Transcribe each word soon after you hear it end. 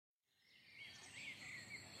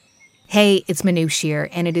Hey, it's Manoush here,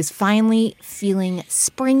 and it is finally feeling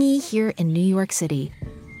springy here in New York City.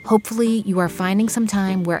 Hopefully, you are finding some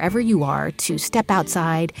time wherever you are to step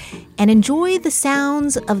outside and enjoy the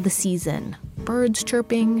sounds of the season. Birds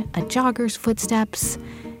chirping, a jogger's footsteps.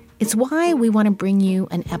 It's why we want to bring you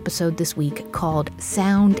an episode this week called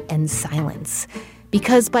Sound and Silence.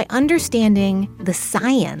 Because by understanding the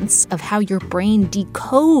science of how your brain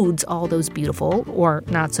decodes all those beautiful or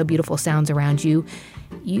not so beautiful sounds around you,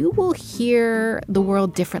 you will hear the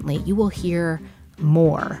world differently. You will hear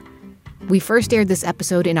more. We first aired this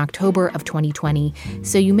episode in October of 2020,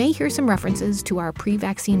 so you may hear some references to our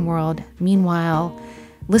pre-vaccine world. Meanwhile,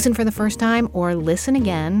 listen for the first time or listen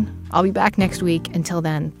again. I'll be back next week. Until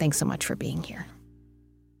then, thanks so much for being here.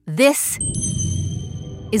 This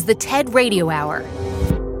is the TED Radio Hour.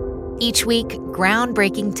 Each week,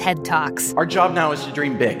 groundbreaking TED Talks. Our job now is to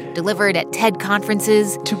dream big. Delivered at TED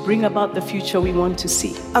conferences. To bring about the future we want to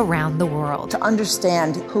see. Around the world. To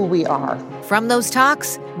understand who we are. From those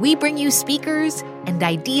talks, we bring you speakers and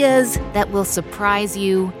ideas that will surprise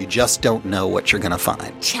you. You just don't know what you're going to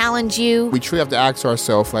find. Challenge you. We truly have to ask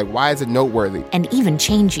ourselves, why is it noteworthy? And even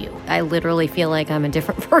change you. I literally feel like I'm a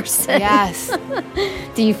different person. Yes.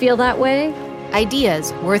 Do you feel that way?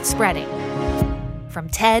 Ideas worth spreading. From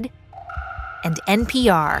TED and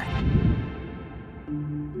NPR.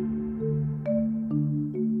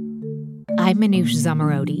 I'm Manoush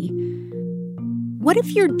Zomorodi. What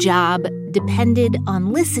if your job depended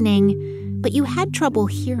on listening, but you had trouble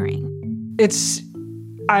hearing? It's,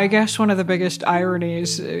 I guess, one of the biggest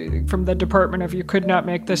ironies from the Department of You Could Not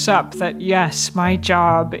Make This Up, that yes, my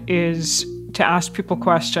job is to ask people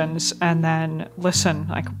questions and then listen,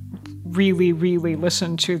 really, really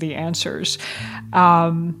listen to the answers.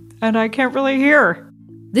 And I can't really hear.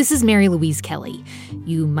 This is Mary Louise Kelly.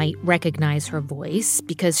 You might recognize her voice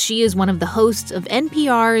because she is one of the hosts of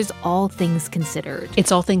NPR's All Things Considered.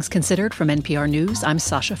 It's All Things Considered from NPR News. I'm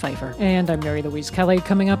Sasha Pfeiffer. And I'm Mary Louise Kelly.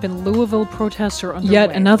 Coming up, in Louisville, protests are underway.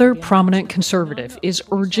 Yet another prominent conservative is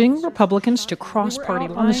urging Republicans to cross party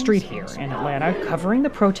lines. On the street here in Atlanta, covering the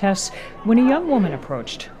protests when a young woman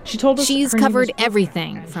approached. She told us she's covered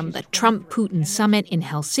everything from the Trump-Putin summit in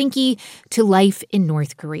Helsinki to life in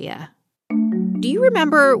North Korea. Do you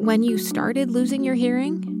remember when you started losing your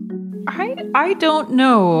hearing? I don't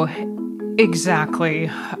know exactly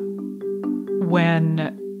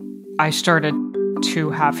when I started to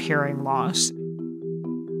have hearing loss.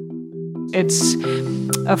 It's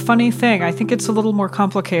a funny thing. I think it's a little more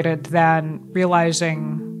complicated than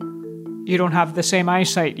realizing you don't have the same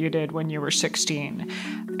eyesight you did when you were 16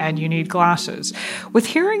 and you need glasses. With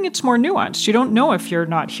hearing, it's more nuanced. You don't know if you're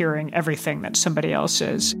not hearing everything that somebody else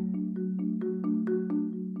is.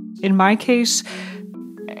 In my case,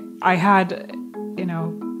 I had,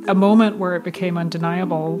 a moment where it became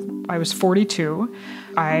undeniable. I was 42.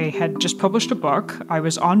 I had just published a book. I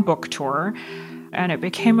was on book tour. And it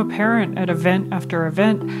became apparent at event after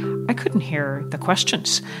event, I couldn't hear the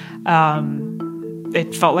questions.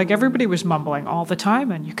 It felt like everybody was mumbling all the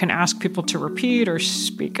time. And you can ask people to repeat or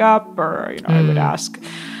speak up. Or, I would ask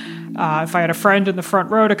if I had a friend in the front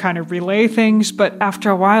row to kind of relay things. But after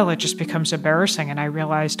a while, it just becomes embarrassing. And I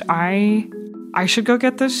realized I should go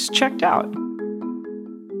get this checked out.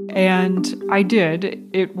 And I did.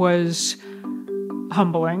 It was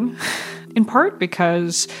humbling, in part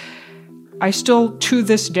because I still, to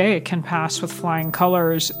this day, can pass with flying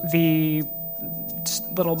colors the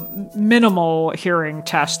little minimal hearing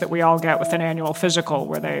test that we all get with an annual physical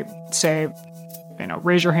where they say,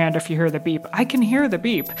 raise your hand if you hear the beep. I can hear the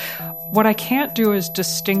beep. What I can't do is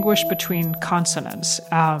distinguish between consonants.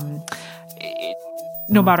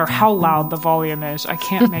 No matter how loud the volume is, I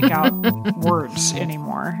can't make out words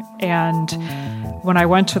anymore. And when I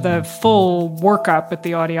went to the full workup at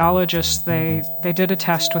the audiologist, they did a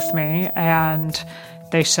test with me, and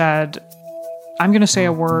they said, I'm going to say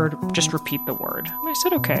a word, just repeat the word. And I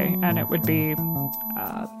said, okay. And it would be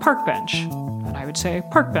park bench. And I would say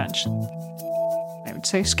park bench. I would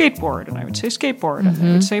say skateboard, and I would say skateboard, and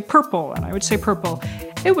I would say purple, and I would say purple.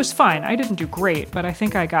 It was fine. I didn't do great, but I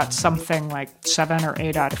think I got something like 7 or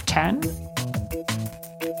 8 out of 10.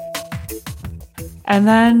 And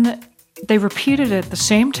then they repeated it, the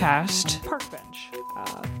same test,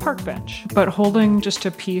 park bench, but holding just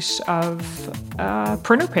a piece of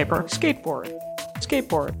printer paper,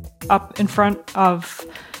 skateboard, up in front of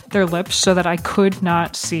their lips so that I could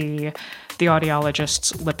not see the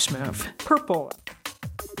audiologist's lips move. Purple,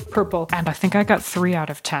 purple. And I think I got 3 out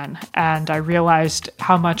of 10. And I realized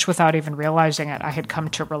how much, without even realizing it, I had come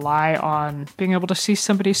to rely on being able to see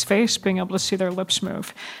somebody's face, being able to see their lips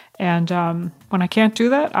move. And when I can't do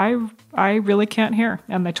that, I really can't hear.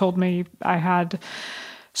 And they told me I had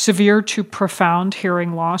severe to profound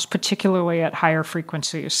hearing loss, particularly at higher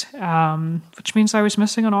frequencies, which means I was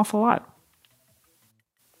missing an awful lot.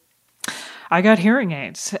 I got hearing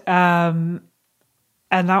aids, and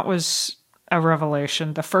that was a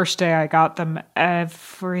revelation. The first day I got them,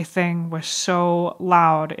 everything was so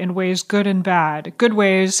loud in ways good and bad. Good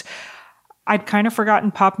ways, I'd kind of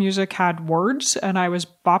forgotten pop music had words, and I was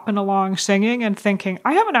bopping along singing and thinking,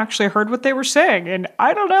 I haven't actually heard what they were saying, and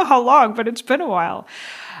I don't know how long, but it's been a while.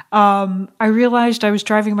 I realized I was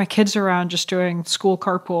driving my kids around just doing school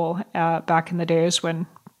carpool back in the days when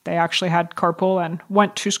they actually had carpool and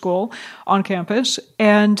went to school on campus.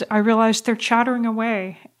 And I realized they're chattering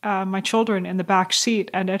away, my children in the back seat,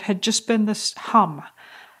 and it had just been this hum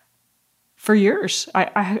for years.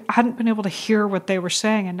 I hadn't been able to hear what they were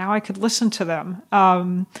saying, and now I could listen to them.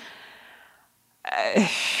 I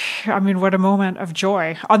mean, what a moment of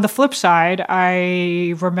joy. On the flip side,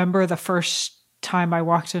 I remember the first time I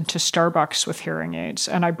walked into Starbucks with hearing aids,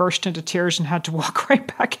 and I burst into tears and had to walk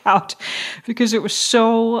right back out because it was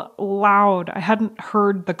so loud. I hadn't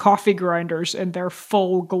heard the coffee grinders in their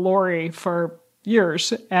full glory for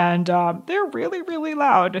years, and they're really, really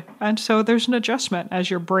loud. And so there's an adjustment as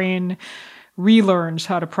your brain relearns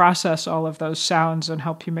how to process all of those sounds and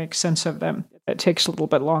help you make sense of them. It takes a little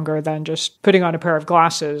bit longer than just putting on a pair of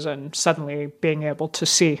glasses and suddenly being able to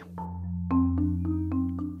see.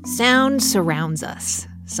 Sound surrounds us.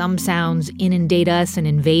 Some sounds inundate us and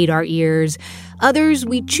invade our ears. Others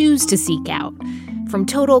we choose to seek out. From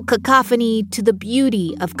total cacophony to the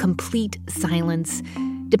beauty of complete silence.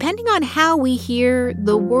 Depending on how we hear,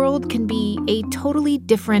 the world can be a totally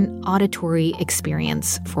different auditory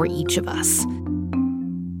experience for each of us.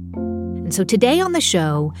 And so today on the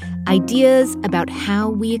show, ideas about how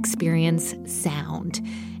we experience sound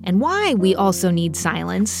and why we also need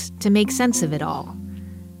silence to make sense of it all.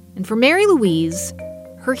 And for Mary Louise,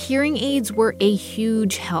 her hearing aids were a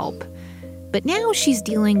huge help. But now she's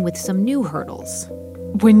dealing with some new hurdles.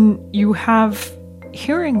 When you have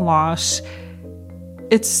hearing loss,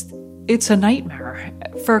 it's a nightmare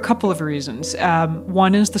for a couple of reasons.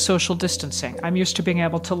 One is the social distancing. I'm used to being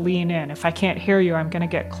able to lean in. If I can't hear you, I'm going to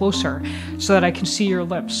get closer so that I can see your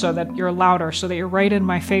lips, so that you're louder, so that you're right in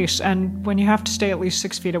my face. And when you have to stay at least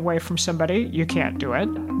 6 feet away from somebody, you can't do it.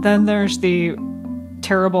 Then there's the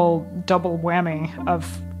terrible double whammy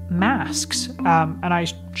of masks. And I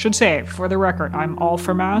should say, for the record, I'm all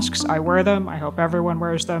for masks. I wear them. I hope everyone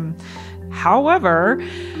wears them. However,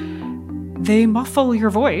 they muffle your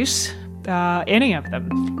voice, any of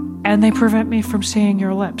them, and they prevent me from seeing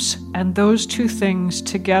your lips. And those two things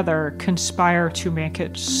together conspire to make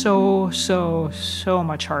it so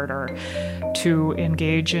much harder to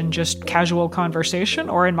engage in just casual conversation,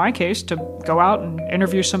 or in my case, to go out and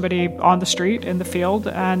interview somebody on the street, in the field,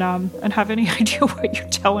 and have any idea what you're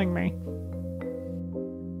telling me.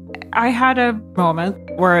 I had a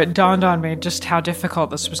moment where it dawned on me just how difficult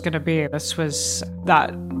this was going to be. This was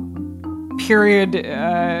that period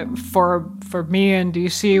for me in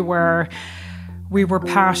DC where we were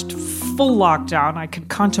past full lockdown. I could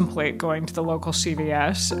contemplate going to the local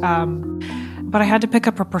CVS, but I had to pick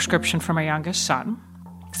up a prescription for my youngest son.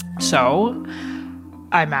 So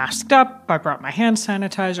I masked up, I brought my hand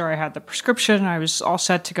sanitizer, I had the prescription, I was all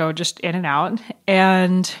set to go just in and out.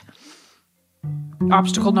 And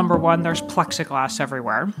obstacle number one, there's plexiglass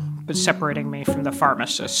everywhere, but separating me from the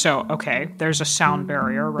pharmacist. So, okay, there's a sound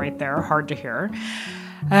barrier right there, hard to hear.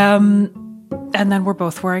 And then we're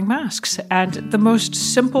both wearing masks. And the most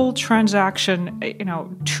simple transaction,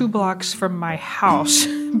 2 blocks from my house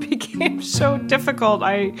became so difficult.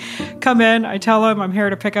 I come in, I tell him I'm here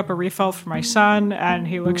to pick up a refill for my son, and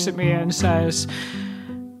he looks at me and says,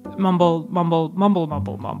 mumble, mumble, mumble,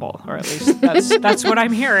 mumble, mumble, or at least that's what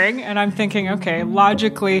I'm hearing. And I'm thinking, okay,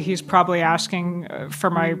 logically, he's probably asking for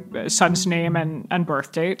my son's name and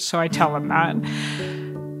birth date. So I tell him that.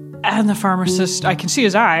 And the pharmacist, I can see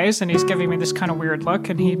his eyes, and he's giving me this kind of weird look,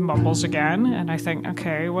 and he mumbles again. And I think,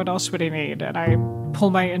 okay, what else would he need? And I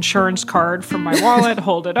pull my insurance card from my wallet,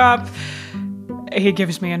 hold it up. He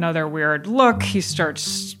gives me another weird look. He starts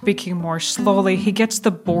speaking more slowly. He gets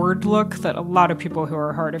the bored look that a lot of people who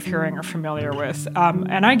are hard of hearing are familiar with.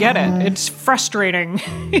 And I get it. It's frustrating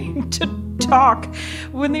to talk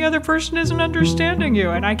when the other person isn't understanding you,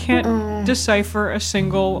 and I can't decipher a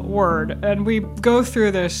single word. And we go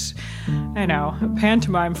through this,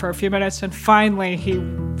 pantomime for a few minutes, and finally he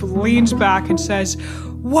leans back and says,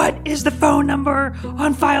 "What is the phone number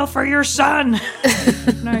on file for your son?"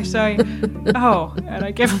 And I say, "Oh," and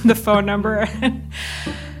I give him the phone number.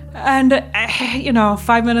 And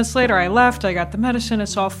 5 minutes later, I left. I got the medicine.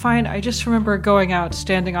 It's all fine. I just remember going out,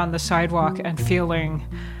 standing on the sidewalk, and feeling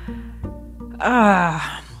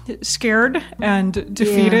scared and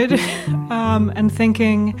defeated, and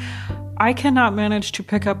thinking, I cannot manage to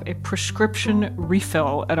pick up a prescription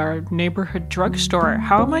refill at our neighborhood drugstore.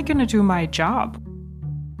 How am I going to do my job?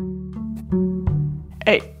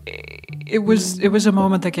 It was a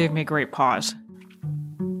moment that gave me great pause.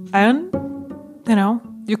 And,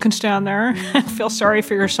 you can stand there and feel sorry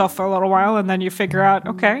for yourself for a little while, and then you figure out,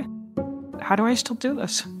 okay, how do I still do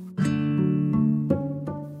this?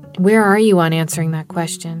 Where are you on answering that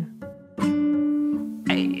question?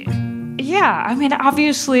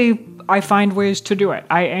 Obviously, I find ways to do it.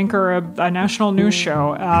 I anchor a national news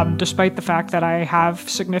show, despite the fact that I have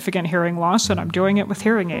significant hearing loss, and I'm doing it with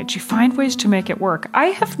hearing aids. You find ways to make it work. I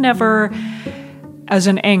have never, as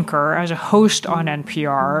an anchor, as a host on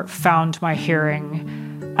NPR, found my hearing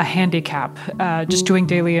a handicap, just doing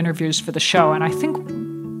daily interviews for the show. And I think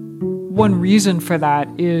one reason for that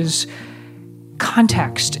is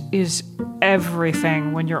context is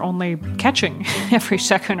everything when you're only catching every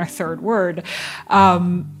second or third word.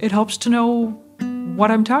 It helps to know what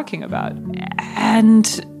I'm talking about.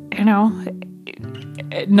 And,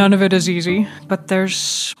 none of it is easy, but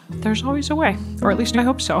there's always a way, or at least I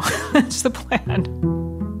hope so. That's the plan.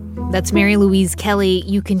 That's Mary Louise Kelly.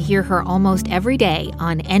 You can hear her almost every day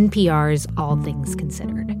on NPR's All Things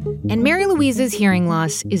Considered. And Mary Louise's hearing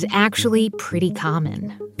loss is actually pretty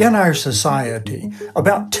common. In our society,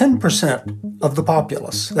 about 10% of the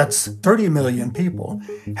populace, that's 30 million people,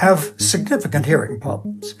 have significant hearing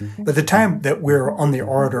problems. By the time that we're on the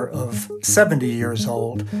order of 70 years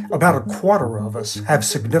old, about a quarter of us have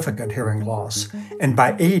significant hearing loss. And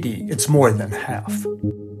by 80, it's more than half.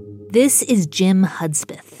 This is Jim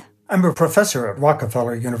Hudspeth. I'm a professor at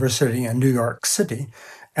Rockefeller University in New York City,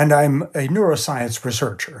 and I'm a neuroscience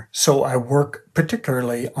researcher, so I work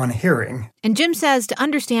particularly on hearing. And Jim says to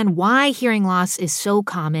understand why hearing loss is so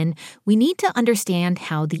common, we need to understand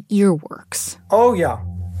how the ear works. Oh, yeah.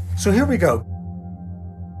 So here we go.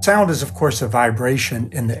 Sound is, of course, a vibration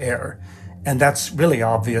in the air, and that's really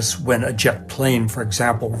obvious when a jet plane, for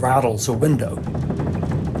example, rattles a window.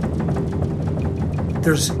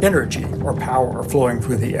 There's energy or power flowing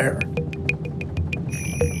through the air.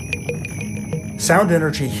 Sound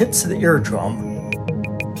energy hits the eardrum.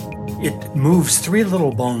 It moves three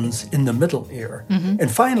little bones in the middle ear. And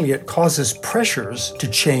finally, it causes pressures to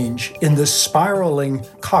change in the spiraling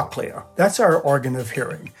cochlea. That's our organ of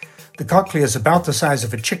hearing. The cochlea is about the size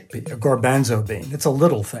of a chickpea, a garbanzo bean. It's a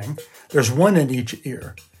little thing. There's one in each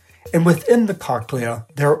ear. And within the cochlea,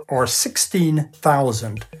 there are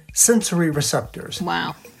 16,000 sensory receptors.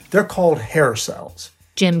 Wow. They're called hair cells.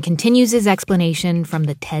 Jim continues his explanation from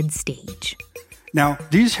the TED stage. Now,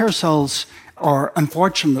 these hair cells are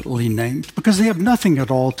unfortunately named because they have nothing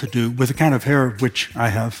at all to do with the kind of hair of which I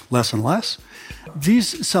have less and less.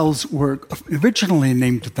 These cells were originally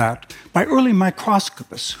named that by early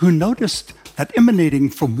microscopists who noticed that emanating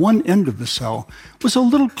from one end of the cell was a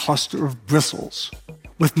little cluster of bristles.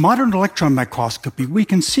 With modern electron microscopy, we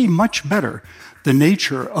can see much better the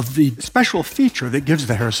nature of the special feature that gives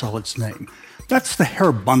the hair cell its name. That's the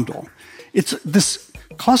hair bundle. It's this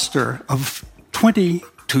cluster of 20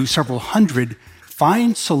 to several hundred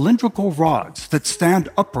fine cylindrical rods that stand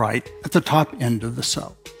upright at the top end of the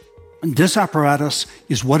cell. And this apparatus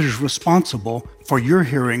is what is responsible for your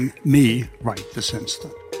hearing me right this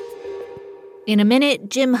instant. In a minute,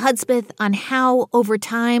 Jim Hudspeth on how, over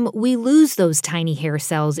time, we lose those tiny hair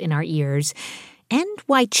cells in our ears, and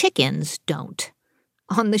why chickens don't.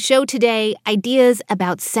 On the show today, ideas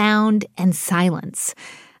about sound and silence.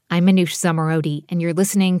 I'm Manoush Zomorodi, and you're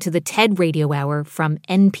listening to the TED Radio Hour from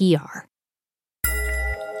NPR.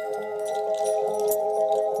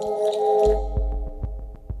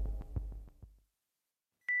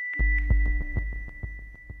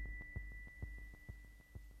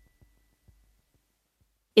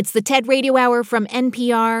 It's the TED Radio Hour from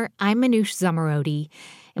NPR. I'm Manoush Zomorodi.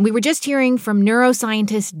 And we were just hearing from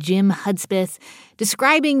neuroscientist Jim Hudspeth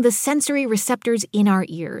describing the sensory receptors in our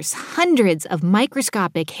ears, hundreds of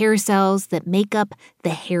microscopic hair cells that make up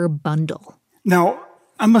the hair bundle. Now,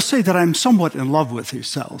 I must say that I'm somewhat in love with these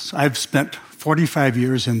cells. I've spent 45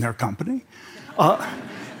 years in their company.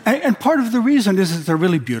 And part of the reason is that they're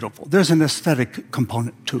really beautiful. There's an aesthetic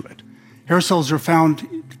component to it. Hair cells are found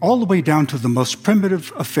all the way down to the most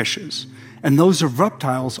primitive of fishes. And those of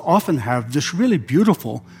reptiles often have this really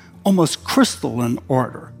beautiful, almost crystalline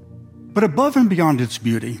order. But above and beyond its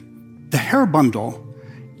beauty, the hair bundle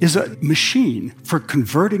is a machine for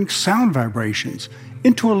converting sound vibrations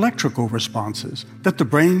into electrical responses that the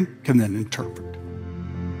brain can then interpret.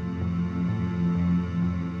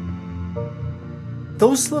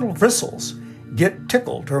 Those little bristles get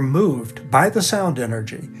tickled or moved by the sound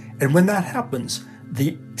energy, and when that happens,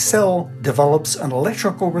 the cell develops an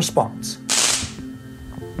electrical response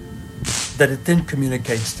that it then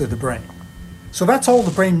communicates to the brain. So that's all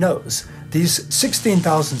the brain knows. These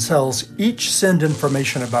 16,000 cells each send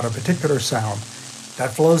information about a particular sound.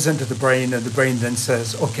 That flows into the brain, and the brain then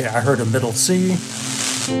says, okay, I heard a middle C.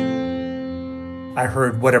 I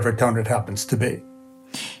heard whatever tone it happens to be.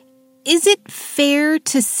 Is it fair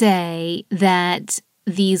to say that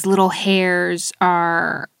these little hairs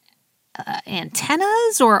are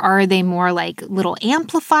antennas, or are they more like little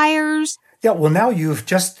amplifiers? Yeah, well, now you've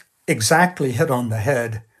just exactly hit on the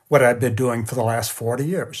head what I've been doing for the last 40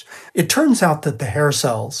 years. It turns out that the hair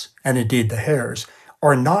cells, and indeed the hairs,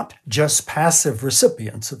 are not just passive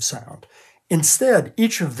recipients of sound. Instead,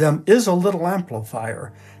 each of them is a little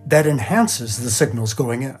amplifier that enhances the signals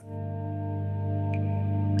going in.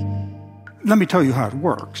 Let me tell you how it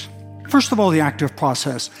works. First of all, the active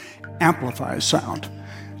process amplifies sound.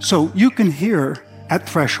 So you can hear at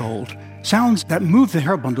threshold sounds that move the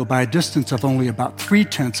hair bundle by a distance of only about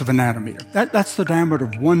 0.3 of a nanometer. That's the diameter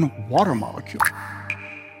of one water molecule.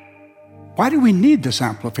 Why do we need this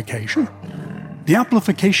amplification? The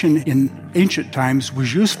amplification in ancient times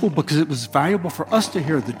was useful because it was valuable for us to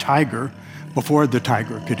hear the tiger before the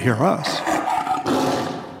tiger could hear us.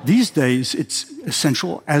 These days, it's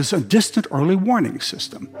essential as a distant early warning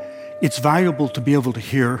system. It's valuable to be able to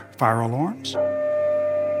hear fire alarms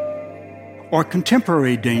or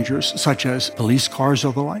contemporary dangers such as police cars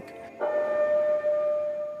or the like.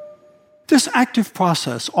 This active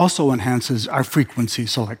process also enhances our frequency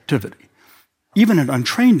selectivity. Even an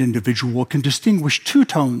untrained individual can distinguish two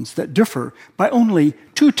tones that differ by only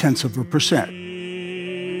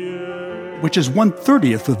 0.2%, which is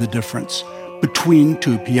 1/30th of the difference between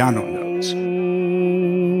two piano notes.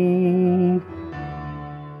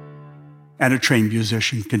 And a trained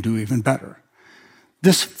musician can do even better.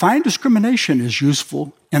 This fine discrimination is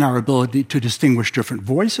useful in our ability to distinguish different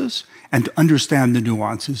voices and to understand the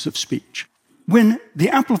nuances of speech. When the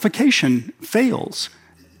amplification fails,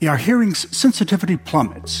 our hearing's sensitivity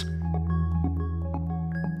plummets.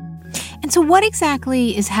 And so what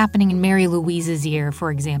exactly is happening in Mary Louise's ear, for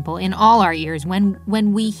example, in all our ears, when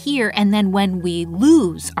we hear and then when we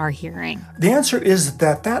lose our hearing? The answer is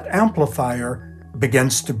that amplifier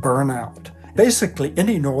begins to burn out. Basically,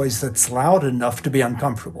 any noise that's loud enough to be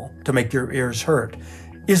uncomfortable, to make your ears hurt,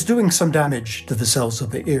 is doing some damage to the cells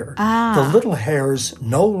of the ear. The little hairs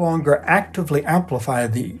no longer actively amplify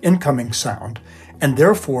the incoming sound, and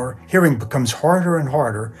therefore hearing becomes harder and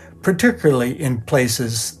harder, particularly in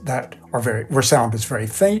places that are where sound is very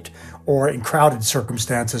faint, or in crowded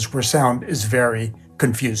circumstances where sound is very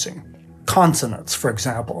confusing. Consonants, for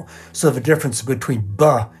example, so the difference between b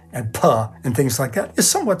and p and things like that is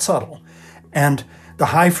somewhat subtle. And the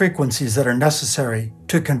high frequencies that are necessary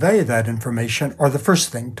to convey that information are the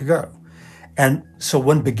first thing to go. And so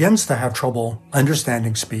one begins to have trouble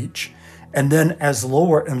understanding speech. And then as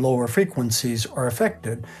lower and lower frequencies are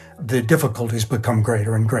affected, the difficulties become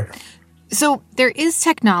greater and greater. So there is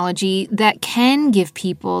technology that can give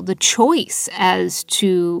people the choice as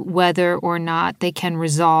to whether or not they can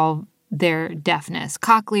resolve their deafness.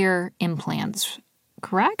 Cochlear implants,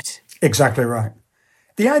 correct? Exactly right.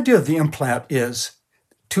 The idea of the implant is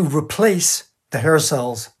to replace the hair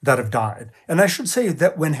cells that have died. And I should say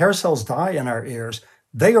that when hair cells die in our ears,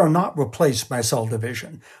 they are not replaced by cell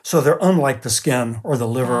division. So they're unlike the skin or the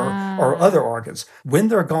liver or other organs. When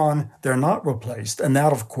they're gone, they're not replaced. And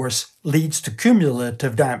that, of course, leads to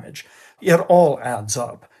cumulative damage. It all adds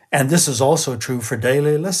up. And this is also true for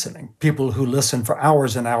daily listening. People who listen for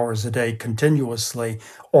hours and hours a day continuously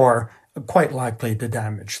are quite likely to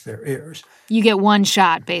damage their ears. You get one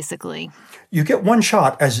shot, basically. You get one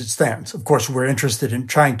shot as it stands. Of course, we're interested in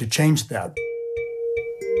trying to change that.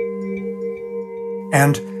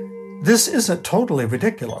 And this isn't totally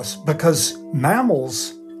ridiculous because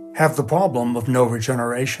mammals have the problem of no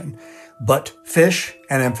regeneration, but fish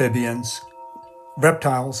and amphibians,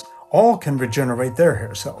 reptiles, all can regenerate their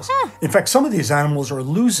hair cells. In fact, some of these animals are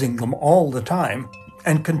losing them all the time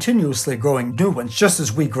and continuously growing new ones, just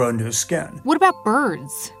as we grow new skin. What about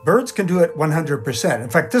birds? Birds can do it 100%. In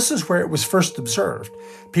fact, this is where it was first observed.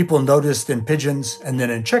 People noticed in pigeons and then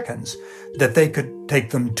in chickens that they could take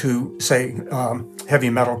them to, say, heavy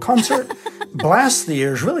metal concert, blast the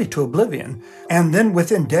ears really to oblivion. And then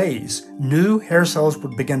within days, new hair cells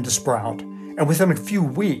would begin to sprout. And within a few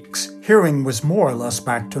weeks, hearing was more or less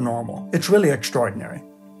back to normal. It's really extraordinary.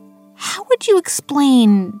 How would you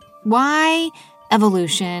explain why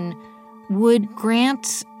evolution would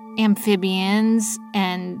grant amphibians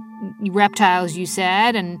and reptiles, you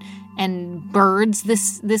said, and birds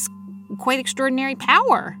this quite extraordinary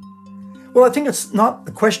power? Well, I think it's not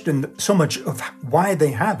a question so much of why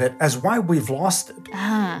they have it as why we've lost it.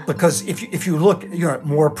 Because if you look at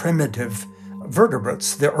more primitive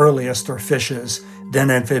vertebrates, the earliest are fishes, then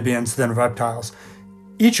amphibians, then reptiles.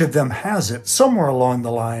 Each of them has it. Somewhere along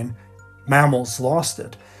the line, mammals lost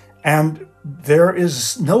it. And there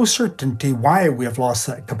is no certainty why we have lost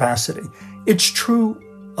that capacity. It's true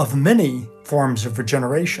of many forms of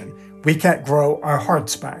regeneration. We can't grow our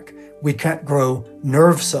hearts back. We can't grow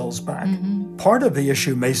nerve cells back. Part of the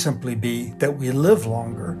issue may simply be that we live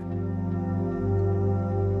longer.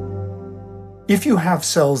 If you have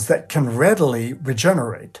cells that can readily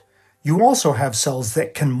regenerate, you also have cells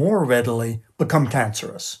that can more readily become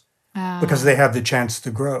cancerous because they have the chance to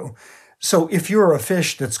grow. So if you're a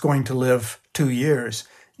fish that's going to live 2 years,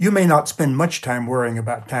 you may not spend much time worrying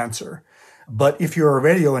about cancer. But if you're a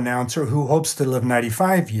radio announcer who hopes to live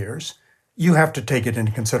 95 years, you have to take it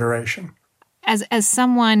into consideration. As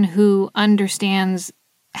someone who understands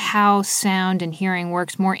how sound and hearing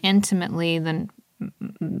works more intimately than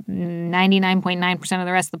 99.9% of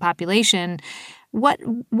the rest of the population, what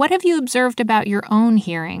have you observed about your own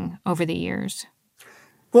hearing over the years?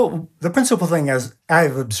 Well, the principal thing as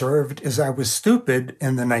I've observed is I was stupid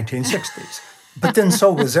in the 1960s, but then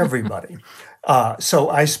so was everybody. So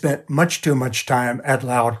I spent much too much time at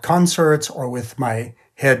loud concerts or with my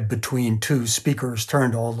head between two speakers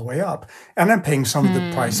turned all the way up. And I'm paying some of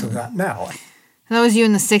the price of that now. That was you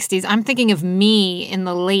in the 60s. I'm thinking of me in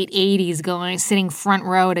the late 80s sitting front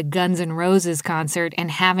row at a Guns N' Roses concert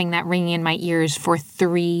and having that ringing in my ears for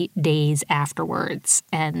 3 days afterwards.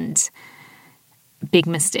 And big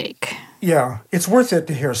mistake. Yeah, it's worth it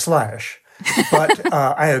to hear Slash. But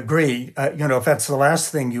I agree. If that's the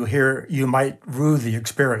last thing you hear, you might rue the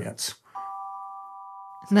experience.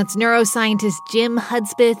 That's neuroscientist Jim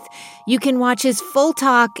Hudspeth. You can watch his full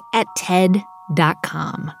talk at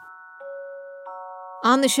TED.com.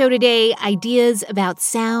 On the show today, ideas about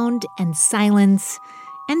sound and silence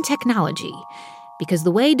and technology. Because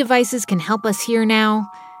the way devices can help us hear now,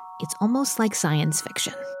 it's almost like science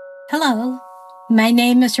fiction. Hello, my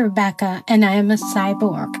name is Rebecca, and I am a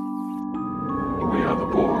cyborg. We are the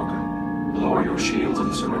Borg. Lower your shields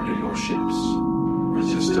and surrender your ships.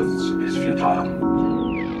 Resistance is futile.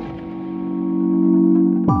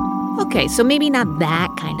 Okay, so maybe not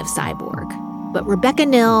that kind of cyborg, but Rebecca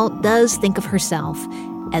Nill does think of herself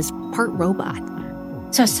as part robot.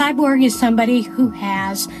 So cyborg is somebody who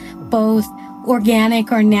has both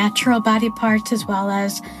organic or natural body parts as well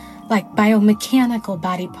as like biomechanical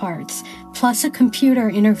body parts, plus a computer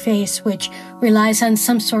interface which relies on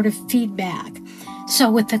some sort of feedback.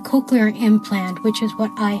 So with the cochlear implant, which is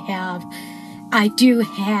what I have, I do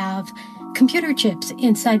have computer chips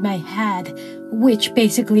inside my head, which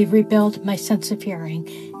basically rebuild my sense of hearing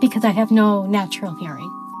because I have no natural hearing.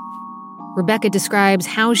 Rebecca describes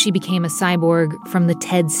how she became a cyborg from the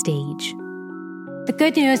TED stage. The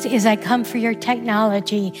good news is I come for your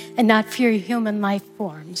technology and not for your human life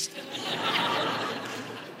forms.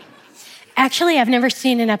 Actually, I've never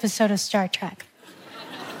seen an episode of Star Trek.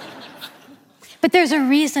 But there's a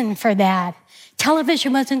reason for that.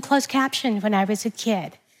 Television wasn't closed captioned when I was a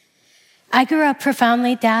kid. I grew up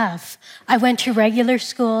profoundly deaf. I went to regular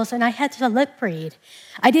schools and I had to lip read.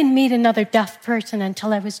 I didn't meet another deaf person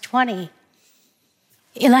until I was 20.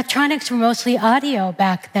 Electronics were mostly audio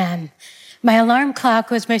back then. My alarm clock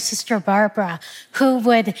was my sister Barbara, who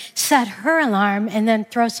would set her alarm and then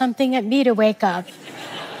throw something at me to wake up.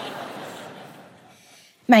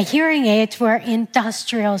 My hearing aids were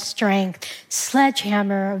industrial strength,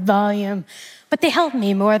 sledgehammer volume, but they helped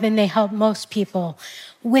me more than they helped most people.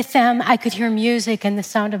 With them, I could hear music and the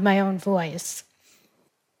sound of my own voice.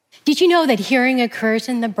 Did you know that hearing occurs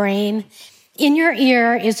in the brain? In your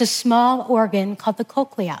ear is a small organ called the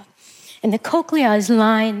cochlea. And the cochlea is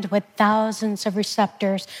lined with thousands of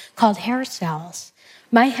receptors called hair cells.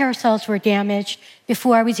 My hair cells were damaged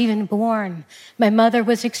before I was even born. My mother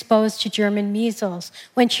was exposed to German measles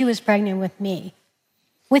when she was pregnant with me.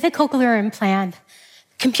 With a cochlear implant,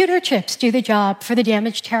 computer chips do the job for the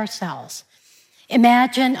damaged hair cells.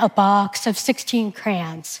 Imagine a box of 16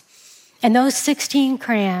 crayons. And those 16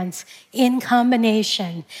 crayons, in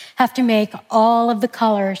combination, have to make all of the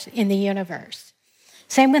colors in the universe.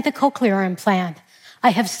 Same with the cochlear implant. I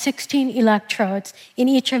have 16 electrodes in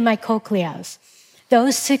each of my cochleas.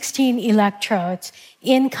 Those 16 electrodes,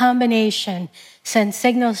 in combination, send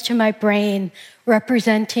signals to my brain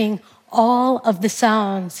representing all of the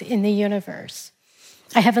sounds in the universe.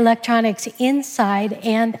 I have electronics inside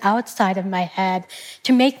and outside of my head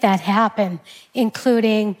to make that happen,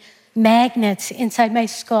 including magnets inside my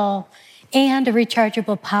skull and a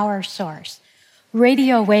rechargeable power source.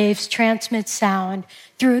 Radio waves transmit sound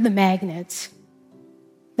through the magnets.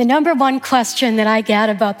 The number one question that I get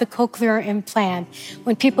about the cochlear implant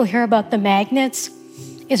when people hear about the magnets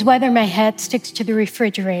is whether my head sticks to the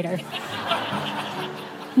refrigerator.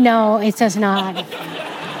 No, it does not.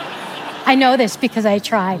 I know this because I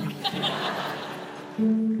tried.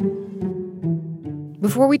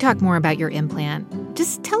 Before we talk more about your implant,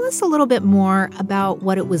 just tell us a little bit more about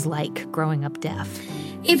what it was like growing up deaf.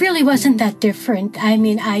 It really wasn't that different. I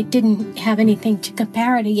mean, I didn't have anything to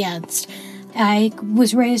compare it against. I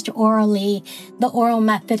was raised orally. The oral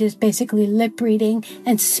method is basically lip reading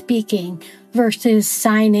and speaking versus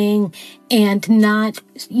signing and not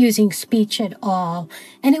using speech at all.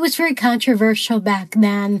 And it was very controversial back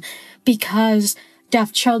then because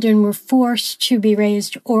deaf children were forced to be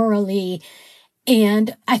raised orally.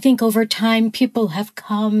 And I think over time, people have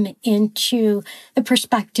come into the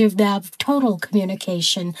perspective of total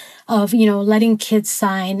communication of, letting kids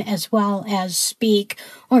sign as well as speak,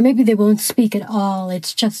 or maybe they won't speak at all.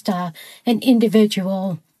 It's just an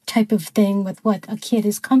individual type of thing with what a kid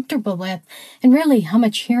is comfortable with and really how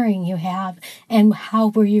much hearing you have and how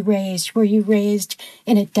were you raised? Were you raised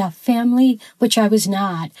in a deaf family? Which I was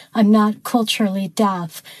not. I'm not culturally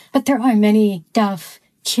deaf, but there are many deaf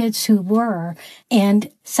kids who were,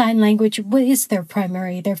 and sign language is their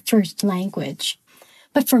first language.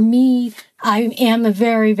 But for me, I am a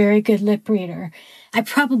very, very good lip reader. I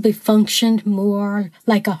probably functioned more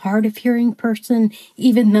like a hard of hearing person,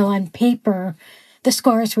 even though on paper, the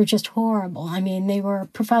scores were just horrible. I mean, they were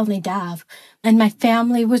profoundly deaf. And my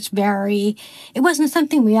family was it wasn't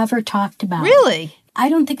something we ever talked about. Really? I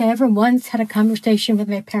don't think I ever once had a conversation with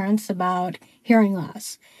my parents about hearing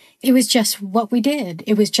loss. It was just what we did.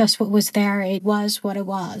 It was just what was there. It was what it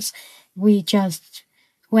was. We just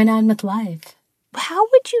went on with life. How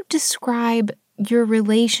would you describe your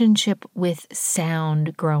relationship with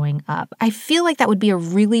sound growing up? I feel like that would be a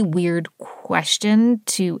really weird question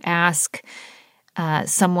to ask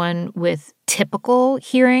someone with typical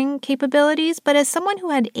hearing capabilities, but as someone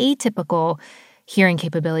who had atypical hearing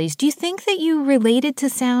capabilities, do you think that you related to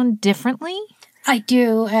sound differently? I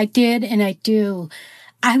do. I did, and I do.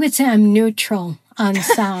 I would say I'm neutral on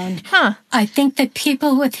sound. I think that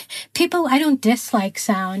people, I don't dislike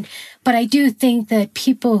sound, but I do think that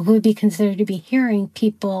people who would be considered to be hearing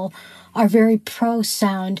people are very pro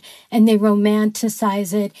sound and they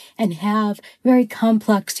romanticize it and have very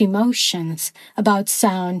complex emotions about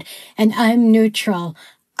sound. And I'm neutral.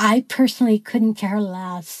 I personally couldn't care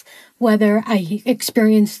less whether I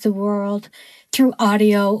experience the world through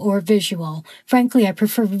audio or visual. Frankly, I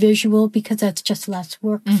prefer visual because that's just less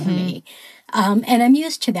work for me. And I'm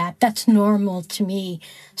used to that. That's normal to me.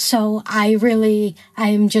 So I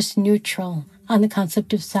am just neutral on the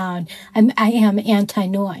concept of sound. I am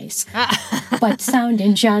anti-noise. But sound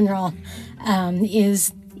in general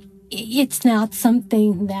it's not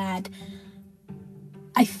something that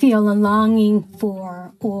I feel a longing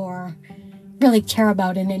for or really care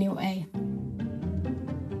about in any way.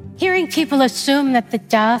 Hearing people assume that the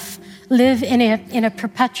deaf live in a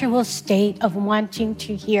perpetual state of wanting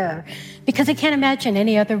to hear, because I can't imagine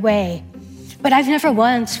any other way. But I've never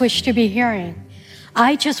once wished to be hearing.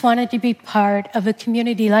 I just wanted to be part of a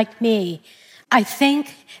community like me. I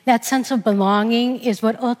think that sense of belonging is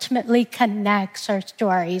what ultimately connects our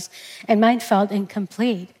stories, and mine felt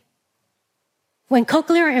incomplete. When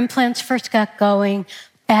cochlear implants first got going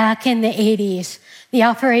back in the 80s, the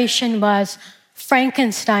operation was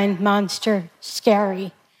Frankenstein monster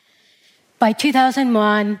scary. By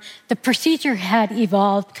 2001, the procedure had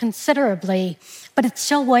evolved considerably, but it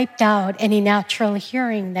still wiped out any natural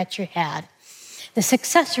hearing that you had. The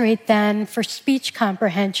success rate then for speech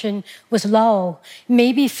comprehension was low,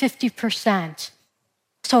 maybe 50%.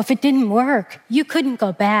 So if it didn't work, you couldn't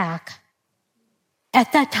go back.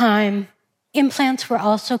 At that time, implants were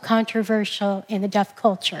also controversial in the deaf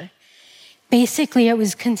culture. Basically, it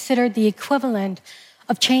was considered the equivalent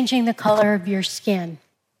of changing the color of your skin.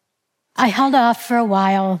 I held off for a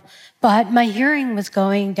while, but my hearing was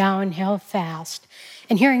going downhill fast,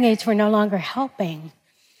 and hearing aids were no longer helping.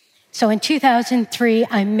 So in 2003,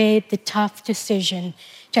 I made the tough decision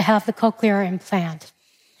to have the cochlear implant.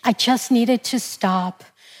 I just needed to stop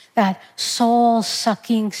that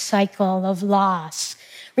soul-sucking cycle of loss,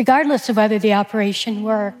 regardless of whether the operation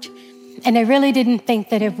worked. And I really didn't think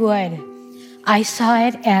that it would. I saw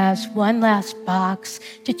it as one last box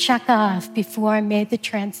to check off before I made the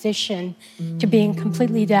transition to being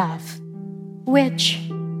completely deaf, which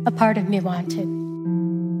a part of me wanted.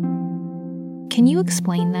 Can you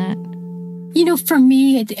explain that? You know, for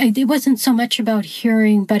me, it wasn't so much about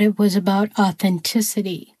hearing, but it was about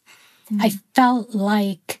authenticity. I felt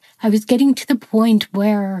like I was getting to the point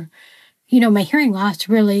where, you know, my hearing loss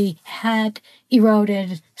really had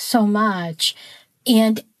eroded so much.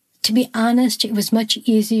 And to be honest, it was much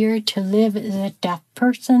easier to live as a deaf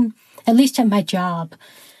person, at least at my job.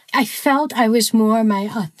 I felt I was more my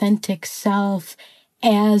authentic self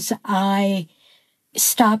as I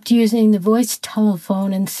stopped using the voice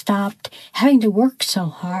telephone and stopped having to work so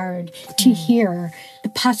hard to hear. The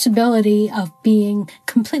possibility of being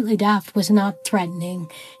completely deaf was not threatening.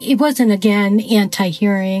 It wasn't, again,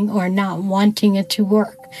 anti-hearing or not wanting it to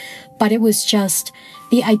work, but it was just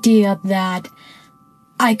the idea that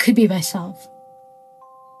I could be myself.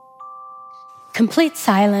 Complete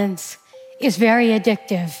silence is very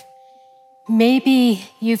addictive. Maybe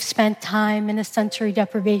you've spent time in a sensory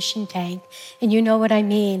deprivation tank, and you know what I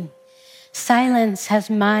mean. Silence has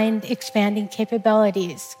mind-expanding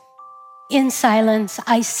capabilities. In silence,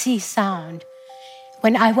 I see sound.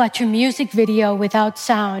 When I watch a music video without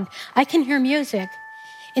sound, I can hear music.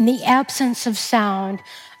 In the absence of sound,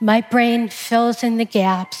 my brain fills in the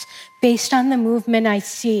gaps based on the movement I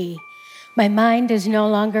see. My mind is no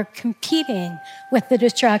longer competing with the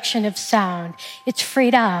distraction of sound. It's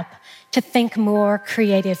freed up to think more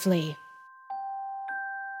creatively.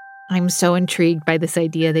 I'm so intrigued by this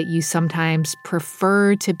idea that you sometimes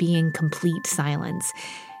prefer to be in complete silence.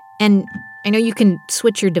 And I know you can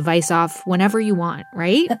switch your device off whenever you want,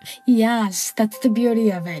 right? Yes, that's the beauty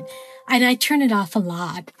of it. And I turn it off a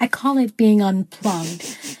lot. I call it being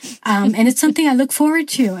unplugged. And it's something I look forward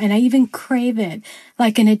to, and I even crave it,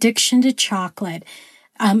 like an addiction to chocolate.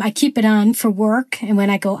 I keep it on for work and when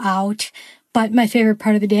I go out. But my favorite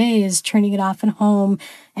part of the day is turning it off at home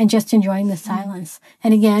and just enjoying the silence.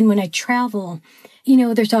 And again, when I travel, you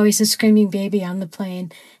know, there's always a screaming baby on the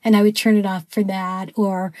plane, and I would turn it off for that.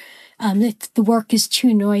 Or if the work is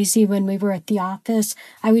too noisy when we were at the office,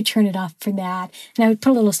 I would turn it off for that. And I would put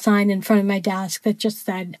a little sign in front of my desk that just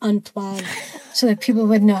said unplug so that people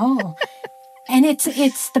would know. And it's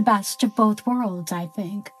the best of both worlds, I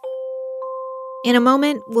think. In a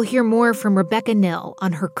moment, we'll hear more from Rebecca Nill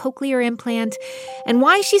on her cochlear implant and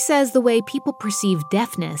why she says the way people perceive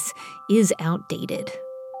deafness is outdated.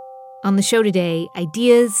 On the show today,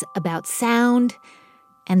 ideas about sound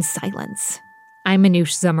and silence. I'm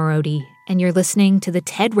Manoush Zomorodi, and you're listening to the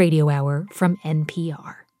TED Radio Hour from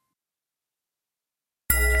NPR.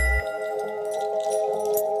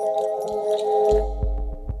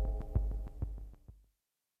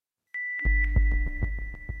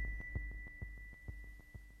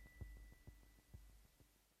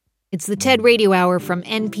 It's the TED Radio Hour from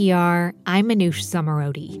NPR. I'm Manoush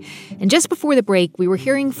Zomorodi. And just before the break, we were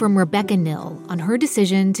hearing from Rebecca Nill on her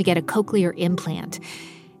decision to get a cochlear implant.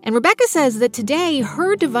 And Rebecca says that today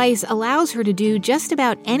her device allows her to do just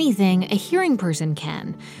about anything a hearing person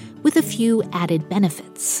can, with a few added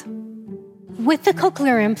benefits. With the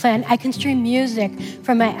cochlear implant, I can stream music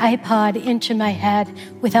from my iPod into my head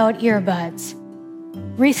without earbuds.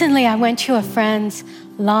 Recently, I went to a friend's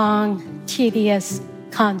long, tedious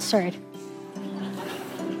concert.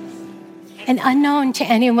 And unknown to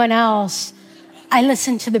anyone else, I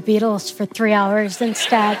listened to the Beatles for 3 hours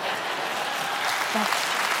instead.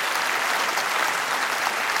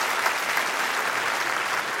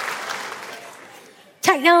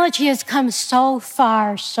 Technology has come so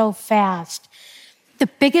far, so fast. The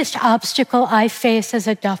biggest obstacle I face as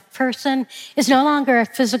a deaf person is no longer a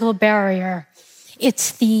physical barrier.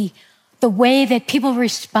 It's the way that people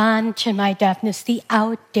respond to my deafness, the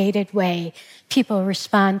outdated way people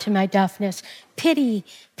respond to my deafness. Pity,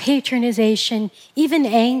 patronization, even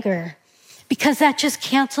anger. Because that just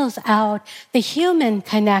cancels out the human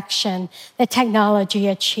connection that technology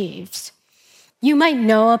achieves. You might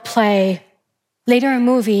know a play, later a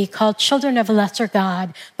movie called Children of a Lesser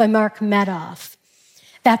God by Mark Medoff.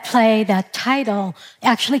 That play, that title,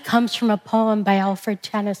 actually comes from a poem by Alfred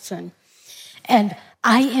Tennyson. And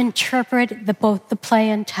I interpret both the play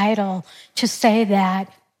and title to say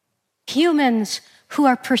that humans who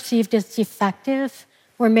are perceived as defective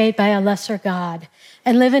were made by a lesser God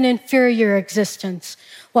and live an inferior existence,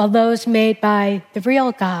 while those made by the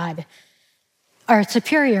real God are a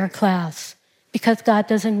superior class because God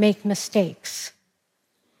doesn't make mistakes.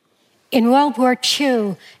 In World War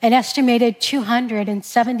II, an estimated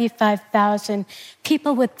 275,000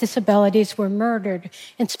 people with disabilities were murdered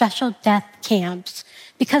in special death camps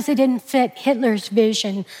because they didn't fit Hitler's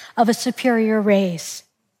vision of a superior race.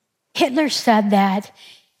 Hitler said that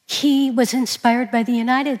he was inspired by the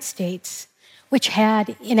United States, which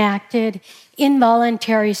had enacted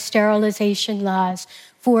involuntary sterilization laws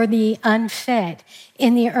for the unfit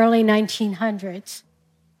in the early 1900s.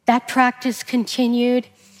 That practice continued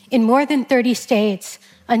in more than 30 states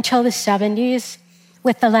until the 70s,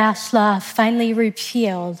 with the last law finally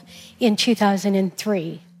repealed in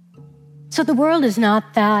 2003. So the world is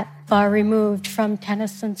not that far removed from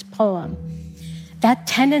Tennyson's poem. That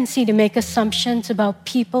tendency to make assumptions about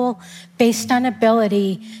people based on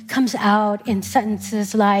ability comes out in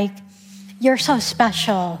sentences like, "You're so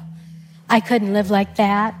special, I couldn't live like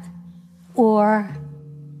that," or,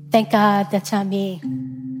 "Thank God that's not me."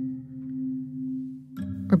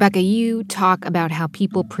 Rebecca, you talk about how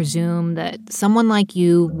people presume that someone like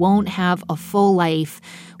you won't have a full life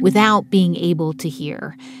without being able to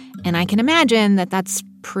hear. And I can imagine that that's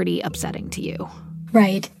pretty upsetting to you.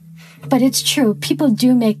 Right. But it's true. People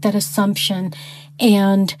do make that assumption.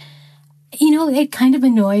 And, it kind of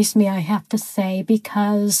annoys me, I have to say,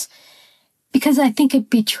 because I think it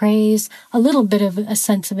betrays a little bit of a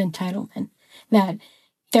sense of entitlement that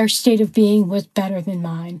their state of being was better than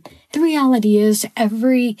mine. The reality is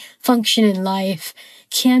every function in life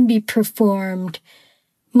can be performed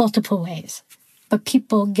multiple ways, but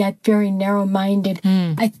people get very narrow-minded.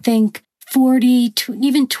 I think 40 to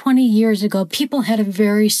even 20 years ago, people had a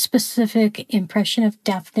very specific impression of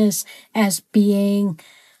deafness as being,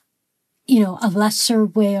 a lesser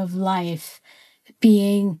way of life,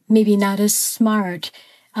 being maybe not as smart,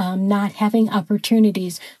 not having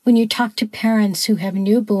opportunities. When you talk to parents who have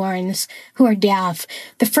newborns who are deaf,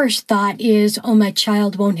 the first thought is, oh, my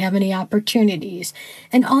child won't have any opportunities.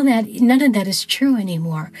 And all that, none of that is true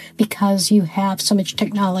anymore because you have so much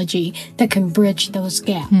technology that can bridge those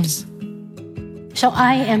gaps. So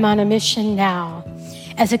I am on a mission now.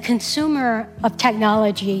 As a consumer of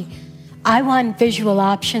technology, I want visual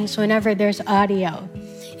options whenever there's audio.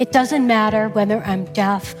 It doesn't matter whether I'm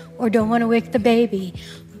deaf or don't want to wake the baby.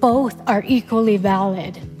 Both are equally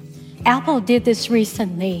valid. Apple did this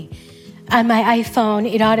recently. On my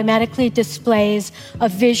iPhone, it automatically displays a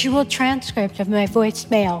visual transcript of my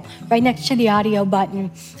voicemail right next to the audio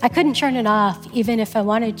button. I couldn't turn it off even if I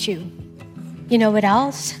wanted to. You know what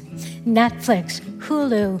else? Netflix,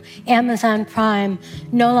 Hulu, Amazon Prime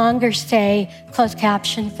no longer say closed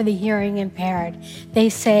caption for the hearing impaired. They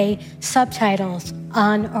say subtitles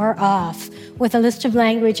on or off with a list of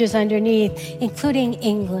languages underneath, including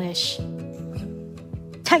English.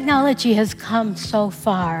 Technology has come so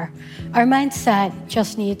far. Our mindset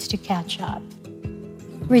just needs to catch up.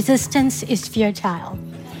 Resistance is futile.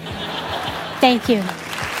 Thank you.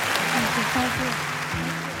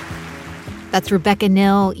 That's Rebecca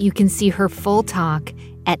Nill. You can see her full talk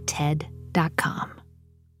at TED.com.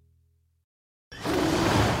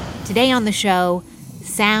 Today on the show,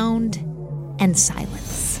 sound and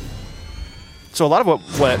silence. So a lot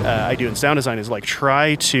of what I do in sound design is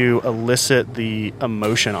try to elicit the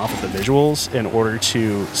emotion off of the visuals in order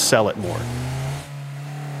to sell it more.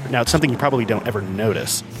 Now, it's something you probably don't ever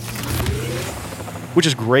notice, which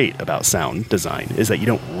is great about sound design, is that you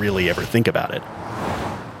don't really ever think about it.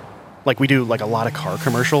 We do a lot of car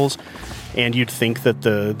commercials, and you'd think that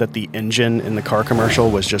the engine in the car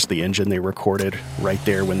commercial was just the engine they recorded right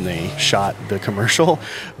there when they shot the commercial,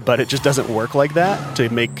 but it just doesn't work like that to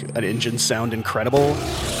make an engine sound incredible.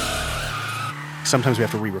 Sometimes we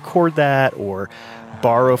have to re-record that or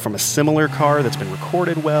borrow from a similar car that's been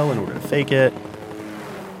recorded well in order to fake it.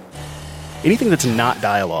 Anything that's not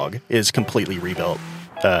dialogue is completely rebuilt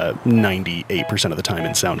 98% of the time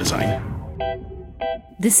in sound design.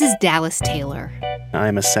 This is Dallas Taylor.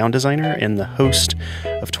 I'm a sound designer and the host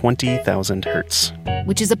of 20,000 Hertz,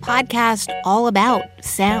 which is a podcast all about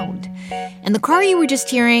sound. And the car you were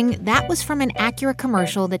just hearing, that was from an Acura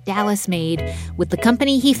commercial that Dallas made with the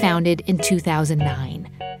company he founded in 2009,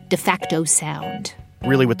 De Facto Sound.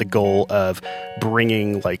 Really with the goal of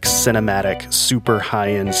bringing cinematic, super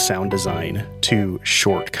high-end sound design to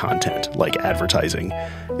short content like advertising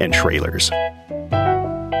and trailers.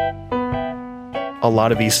 A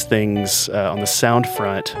lot of these things on the sound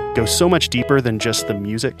front go so much deeper than just the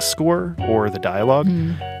music score or the dialogue,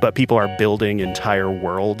 but people are building entire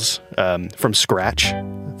worlds from scratch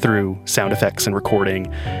through sound effects and recording.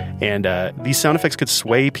 And these sound effects could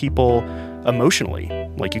sway people emotionally.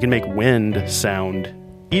 You can make wind sound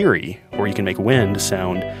eerie, or you can make wind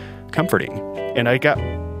sound comforting. And I got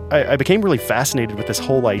I became really fascinated with this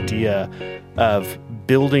whole idea of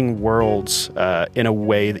building worlds in a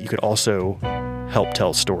way that you could also help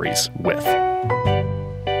tell stories with.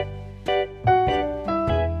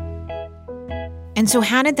 And so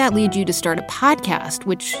how did that lead you to start a podcast,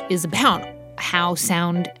 which is about how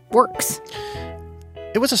sound works?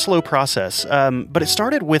 It was a slow process, but it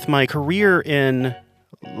started with my career in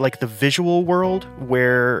like the visual world,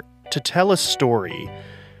 where to tell a story,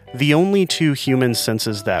 the only two human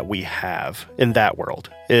senses that we have in that world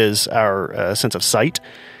is our sense of sight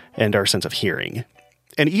and our sense of hearing.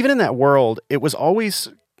 And even in that world, it's always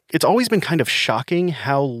been kind of shocking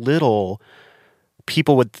how little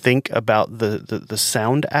people would think about the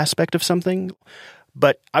sound aspect of something.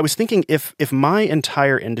 But I was thinking if my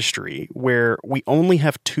entire industry, where we only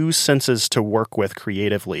have two senses to work with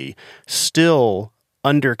creatively, still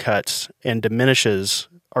undercuts and diminishes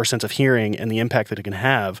our sense of hearing and the impact that it can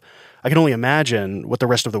have, I can only imagine what the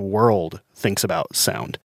rest of the world thinks about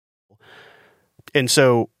sound. And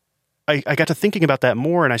so I got to thinking about that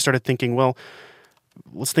more, and I started thinking, well,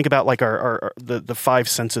 let's think about like the five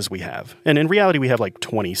senses we have. And in reality, we have like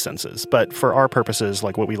 20 senses. But for our purposes,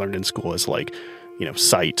 like what we learned in school is like,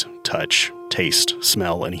 sight, touch, taste,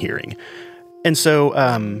 smell, and hearing. And so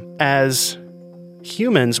as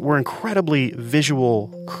humans, we're incredibly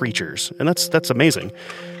visual creatures, and that's amazing.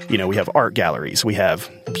 We have art galleries, we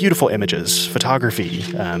have beautiful images, photography.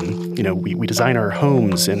 We design our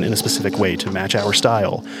homes in a specific way to match our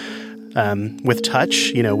style. With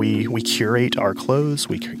touch, we curate our clothes,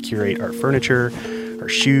 we curate our furniture, our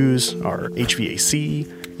shoes, our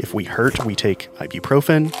HVAC. If we hurt, we take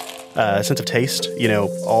ibuprofen. Sense of taste,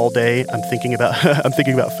 all day I'm thinking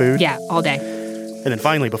about food. Yeah, all day. And then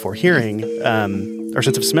finally, before hearing, our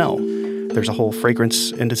sense of smell. There's a whole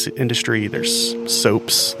fragrance industry. There's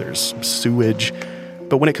soaps. There's sewage.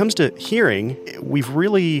 But when it comes to hearing, we've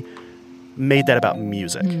really made that about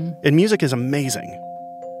music. And music is amazing.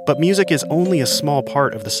 But music is only a small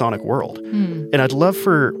part of the sonic world. And I'd love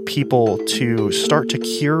for people to start to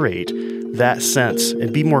curate that sense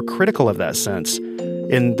and be more critical of that sense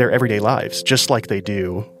in their everyday lives, just like they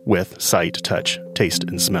do with sight, touch, taste,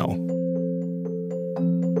 and smell.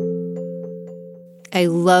 I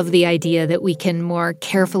love the idea that we can more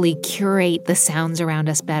carefully curate the sounds around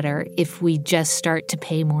us better if we just start to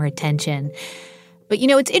pay more attention. But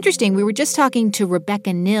it's interesting. We were just talking to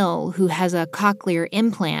Rebecca Nill, who has a cochlear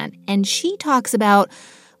implant, and she talks about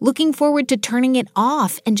looking forward to turning it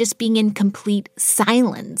off and just being in complete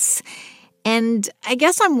silence. And I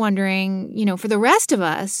guess I'm wondering, for the rest of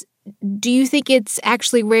us, do you think it's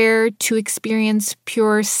actually rare to experience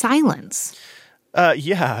pure silence?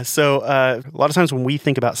 Yeah. So a lot of times when we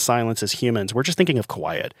think about silence as humans, we're just thinking of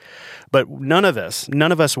quiet. But none of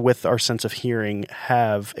us with our sense of hearing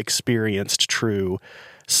have experienced true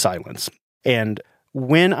silence. And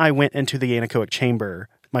when I went into the anechoic chamber,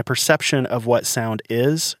 my perception of what sound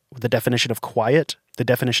is, the definition of quiet, the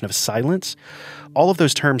definition of silence, all of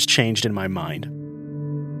those terms changed in my mind.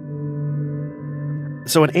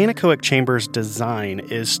 So an anechoic chamber's design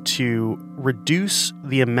is to reduce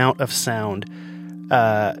the amount of sound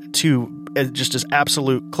to just as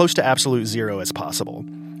close to absolute zero as possible.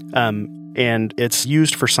 And it's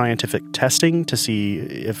used for scientific testing to see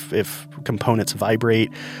if components vibrate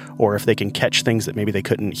or if they can catch things that maybe they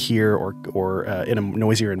couldn't hear or in a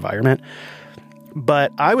noisier environment.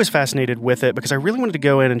 But I was fascinated with it because I really wanted to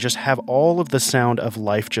go in and just have all of the sound of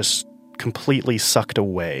life just completely sucked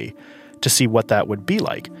away to see what that would be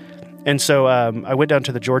like. And so I went down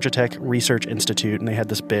to the Georgia Tech Research Institute, and they had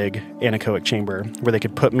this big anechoic chamber where they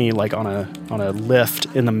could put me like on a lift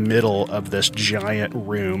in the middle of this giant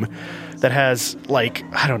room that has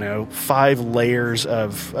 5 layers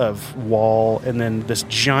of wall, and then this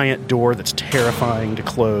giant door that's terrifying to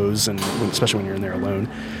close, and especially when you're in there alone.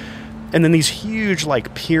 And then these huge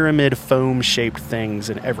pyramid foam-shaped things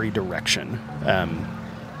in every direction.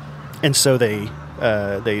 And so they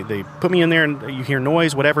put me in there, and you hear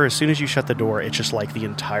noise, whatever. As soon as you shut the door, it's just like the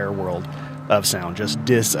entire world of sound just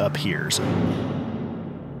disappears.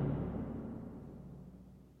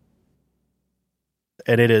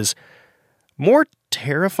 And it is more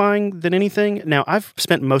terrifying than anything. Now, I've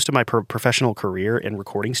spent most of my professional career in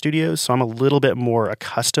recording studios, so I'm a little bit more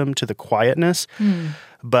accustomed to the quietness.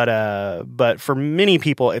 But for many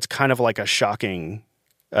people, it's kind of like a shocking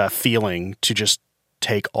feeling to just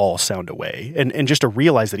take all sound away, and just to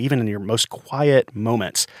realize that even in your most quiet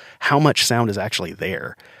moments, how much sound is actually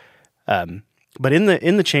there. But in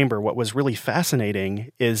the chamber, what was really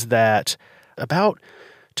fascinating is that about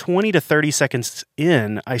 20 to 30 seconds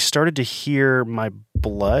in, I started to hear my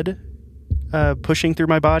blood pushing through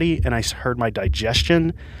my body, and I heard my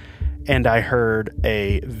digestion, and I heard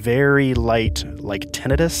a very light, like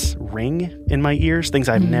tinnitus ring in my ears, things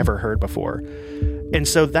I've never heard before. And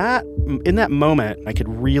so in that moment, I could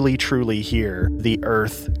really, truly hear the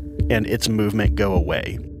earth and its movement go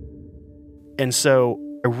away. And so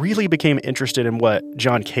I really became interested in what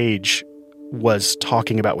John Cage was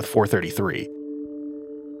talking about with 433.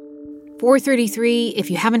 433, if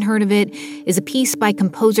you haven't heard of it, is a piece by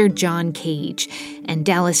composer John Cage, and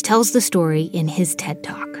Dallas tells the story in his TED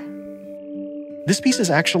Talk. This piece is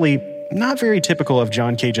actually not very typical of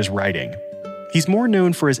John Cage's writing. He's more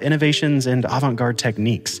known for his innovations and avant-garde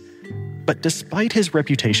techniques. But despite his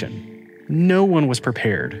reputation, no one was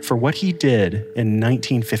prepared for what he did in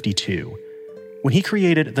 1952, when he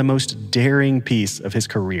created the most daring piece of his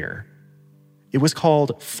career. It was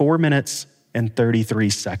called 4 minutes and 33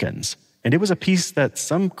 seconds, and it was a piece that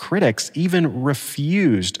some critics even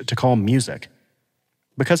refused to call music.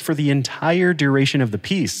 Because for the entire duration of the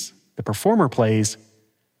piece, the performer plays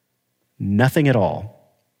nothing at all.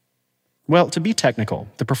 Well, to be technical,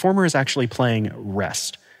 the performer is actually playing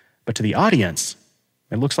rest, but to the audience,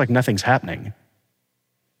 it looks like nothing's happening.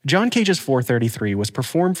 John Cage's 433 was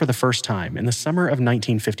performed for the first time in the summer of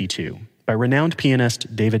 1952 by renowned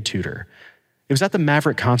pianist David Tudor. It was at the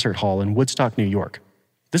Maverick Concert Hall in Woodstock, New York.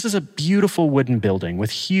 This is a beautiful wooden building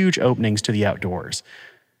with huge openings to the outdoors.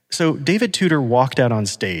 So David Tudor walked out on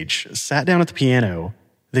stage, sat down at the piano,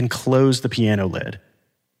 then closed the piano lid.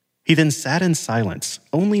 He then sat in silence,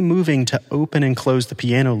 only moving to open and close the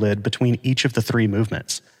piano lid between each of the 3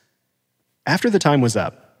 movements. After the time was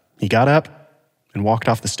up, he got up and walked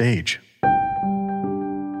off the stage.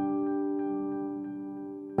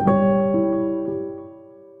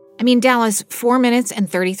 I mean, Dallas, 4 minutes and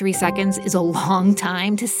 33 seconds is a long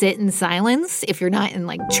time to sit in silence if you're not in,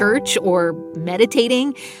 like, church or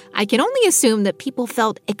meditating. I can only assume that people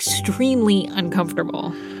felt extremely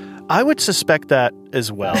uncomfortable. I would suspect that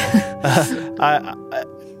as well.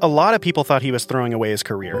 A lot of people thought he was throwing away his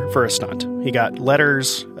career for a stunt. He got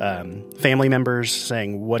letters, family members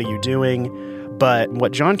saying, "What are you doing?" But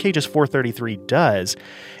what John Cage's 433 does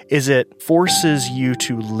is it forces you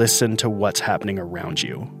to listen to what's happening around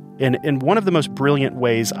you in one of the most brilliant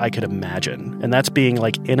ways I could imagine. And that's being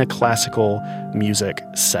like in a classical music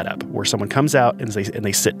setup where someone comes out and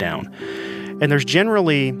they sit down. And there's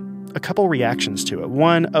generally a couple reactions to it.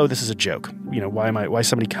 One, oh, this is a joke. You know, why is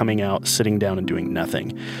somebody coming out, sitting down and doing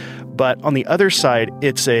nothing? But on the other side,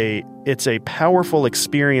 it's a powerful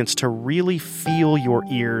experience to really feel your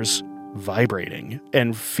ears vibrating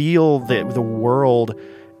and feel the world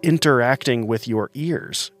interacting with your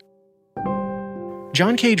ears.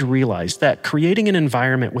 John Cage realized that creating an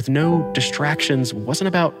environment with no distractions wasn't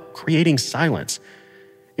about creating silence.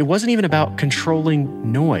 It wasn't even about controlling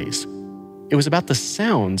noise. It was about the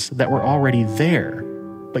sounds that were already there,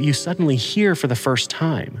 but you suddenly hear for the first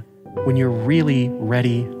time when you're really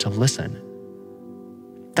ready to listen.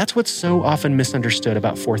 That's what's so often misunderstood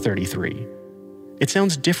about 433. It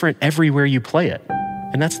sounds different everywhere you play it,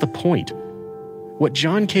 and that's the point. What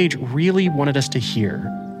John Cage really wanted us to hear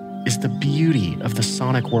is the beauty of the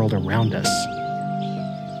sonic world around us.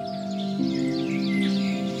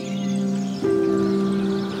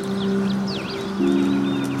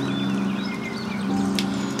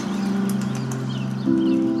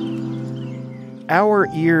 Our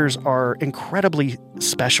ears are incredibly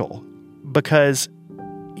special because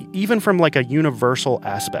even from like a universal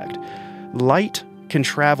aspect, light can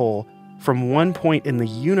travel from one point in the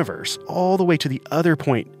universe all the way to the another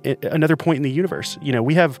point in the universe. You know,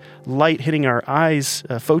 we have light hitting our eyes,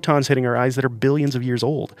 photons hitting our eyes that are billions of years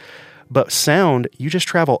old. But sound, you just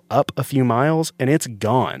travel up a few miles and it's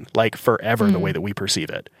gone, like forever, the way that we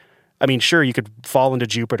perceive it. I mean, sure, you could fall into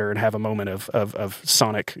Jupiter and have a moment of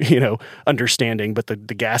sonic, understanding, but the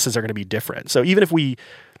gases are going to be different. So even if we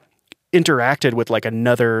interacted with like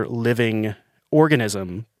another living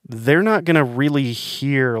organism, they're not going to really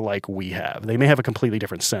hear like we have. They may have a completely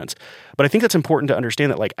different sense. But I think that's important to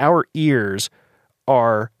understand that like our ears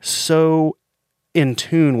are so in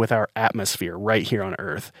tune with our atmosphere right here on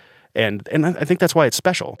Earth. And I think that's why it's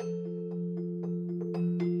special.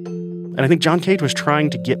 And I think John Cage was trying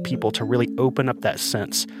to get people to really open up that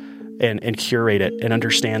sense and curate it and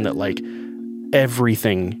understand that like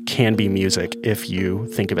everything can be music if you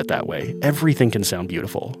think of it that way. Everything can sound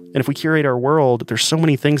beautiful. And if we curate our world, there's so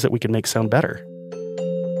many things that we can make sound better.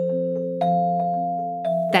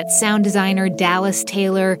 That's sound designer Dallas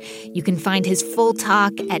Taylor. You can find his full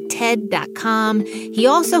talk at TED.com. He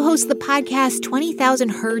also hosts the podcast 20,000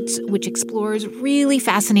 Hertz, which explores really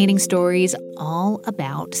fascinating stories all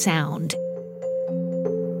about sound.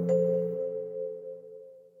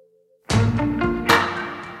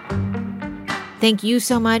 Thank you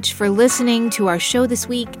so much for listening to our show this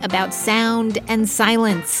week about sound and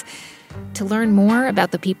silence. To learn more about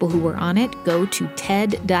the people who were on it, go to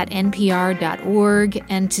ted.npr.org.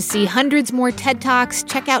 And to see hundreds more TED Talks,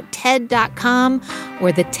 check out TED.com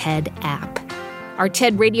or the TED app. Our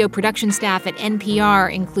TED Radio production staff at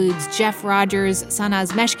NPR includes Jeff Rogers,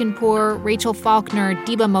 Sanaz Meshkinpour, Rachel Faulkner,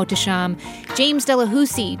 Diba Mohtasham, James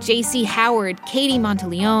Delahousie, J.C. Howard, Katie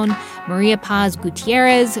Monteleone, Maria Paz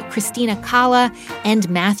Gutierrez, Christina Kala, and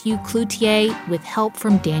Matthew Cloutier, with help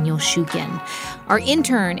from Daniel Shukin. Our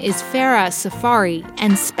intern is Farah Safari,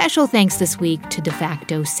 and special thanks this week to De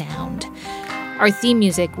Facto Sound. Our theme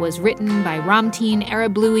music was written by Ramteen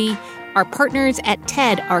Arablouei. Our partners at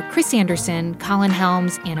TED are Chris Anderson, Colin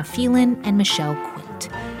Helms, Anna Phelan, and Michelle Quint.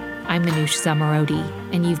 I'm Manoush Zomorodi,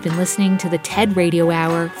 and you've been listening to the TED Radio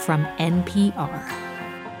Hour from NPR.